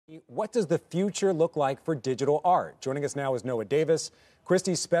What does the future look like for digital art? Joining us now is Noah Davis,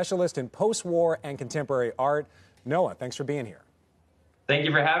 Christie specialist in post-war and contemporary art. Noah, thanks for being here. Thank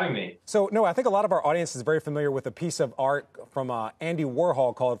you for having me. So, Noah, I think a lot of our audience is very familiar with a piece of art from Andy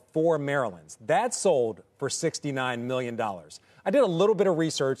Warhol called Four Marilyns. That sold for $69 million. I did a little bit of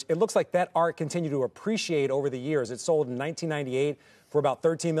research. It looks like that art continued to appreciate over the years. It sold in 1998 for about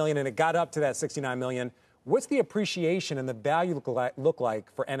 $13 million, and it got up to that $69 million. What's the appreciation and the value look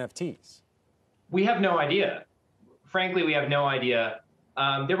like for NFTs? We have no idea. Frankly, we have no idea.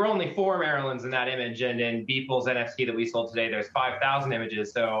 There were only 4 Marilyns in that image, and in Beeple's NFT that we sold today, there's 5,000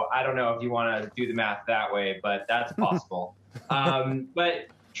 images. So I don't know if you want to do the math that way, but that's possible. But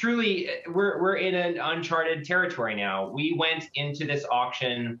truly, we're in an uncharted territory now. We went into this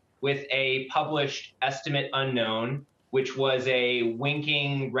auction with a published estimate unknown, which was a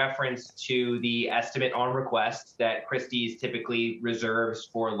winking reference to the estimate on request that Christie's typically reserves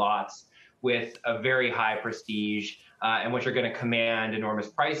for lots with a very high prestige and which are going to command enormous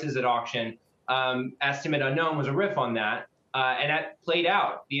prices at auction. Estimate unknown was a riff on that, and that played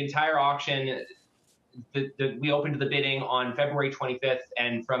out. The entire auction, we opened the bidding on February 25th,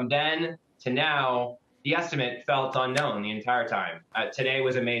 and from then to now, the estimate felt unknown the entire time. Today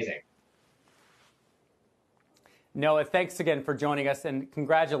was amazing. Noah, thanks again for joining us, and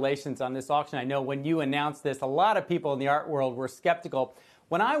congratulations on this auction. I know when you announced this, a lot of people in the art world were skeptical.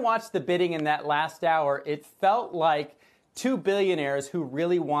 When I watched the bidding in that last hour, it felt like two billionaires who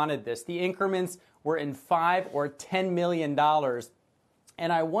really wanted this. The increments were in $5 or $10 million.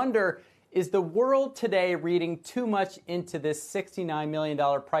 And I wonder, is the world today reading too much into this $69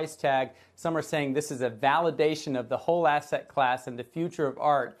 million price tag? Some are saying this is a validation of the whole asset class and the future of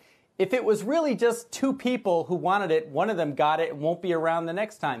art. If it was really just two people who wanted it, one of them got it and won't be around the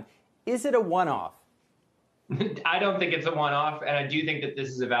next time, is it a one-off? I don't think it's a one-off, and I do think that this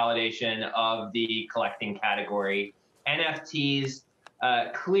is a validation of the collecting category. NFTs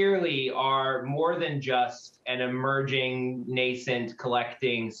clearly are more than just an emerging, nascent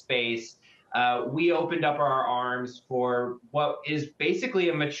collecting space. We opened up our arms for what is basically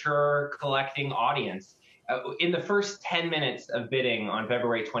a mature collecting audience. In the first 10 minutes of bidding on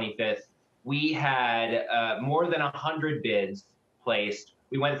February 25th, we had more than 100 bids placed.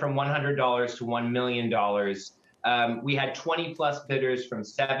 We went from $100 to $1 million. We had 20 plus bidders from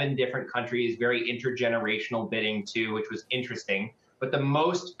 7 different countries, very intergenerational bidding too, which was interesting. But the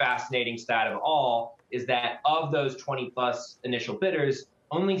most fascinating stat of all is that of those 20 plus initial bidders,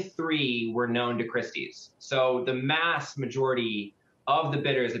 only 3 were known to Christie's. So the mass majority of the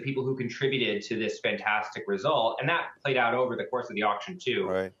bidders, the people who contributed to this fantastic result, and that played out over the course of the auction too,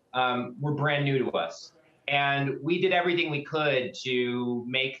 right, were brand new to us. And we did everything we could to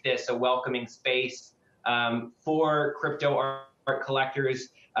make this a welcoming space for crypto art collectors,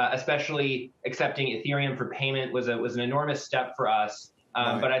 especially accepting Ethereum for payment was an enormous step for us,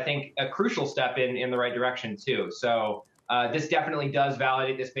 right, but I think a crucial step in the right direction too. So this definitely does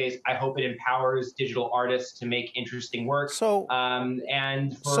validate the space. I hope it empowers digital artists to make interesting work,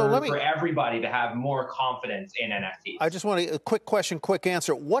 and for everybody to have more confidence in NFTs. I just want a quick question, quick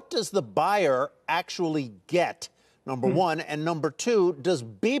answer. What does the buyer actually get, number one? And number two, does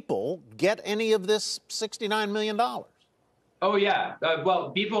Beeple get any of this $69 million? Oh, yeah.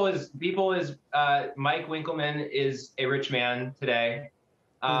 Well, Beeple is Mike Winkleman is a rich man today.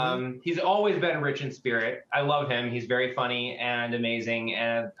 He's always been rich in spirit. I love him. He's very funny and amazing,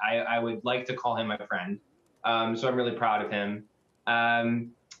 and I would like to call him my friend. So I'm really proud of him.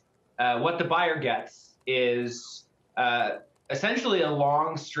 What the buyer gets is essentially a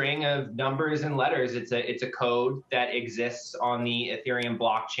long string of numbers and letters. It's a code that exists on the Ethereum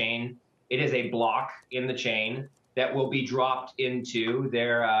blockchain. It is a block in the chain that will be dropped into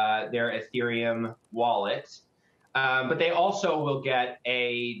their Ethereum wallet. But they also will get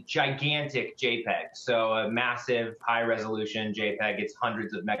a gigantic JPEG, so a massive high-resolution JPEG. It's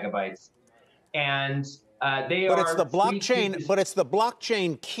hundreds of megabytes, and But it's the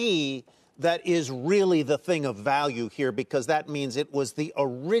blockchain key that is really the thing of value here, because that means it was the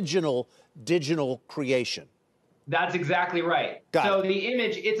original digital creation. That's exactly right. So the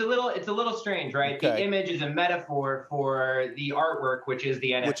image, it's a little strange, right? Okay. The image is a metaphor for the artwork, which is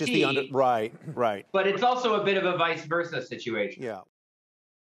the NFT. Which is right. But it's also a bit of a vice versa situation. Yeah.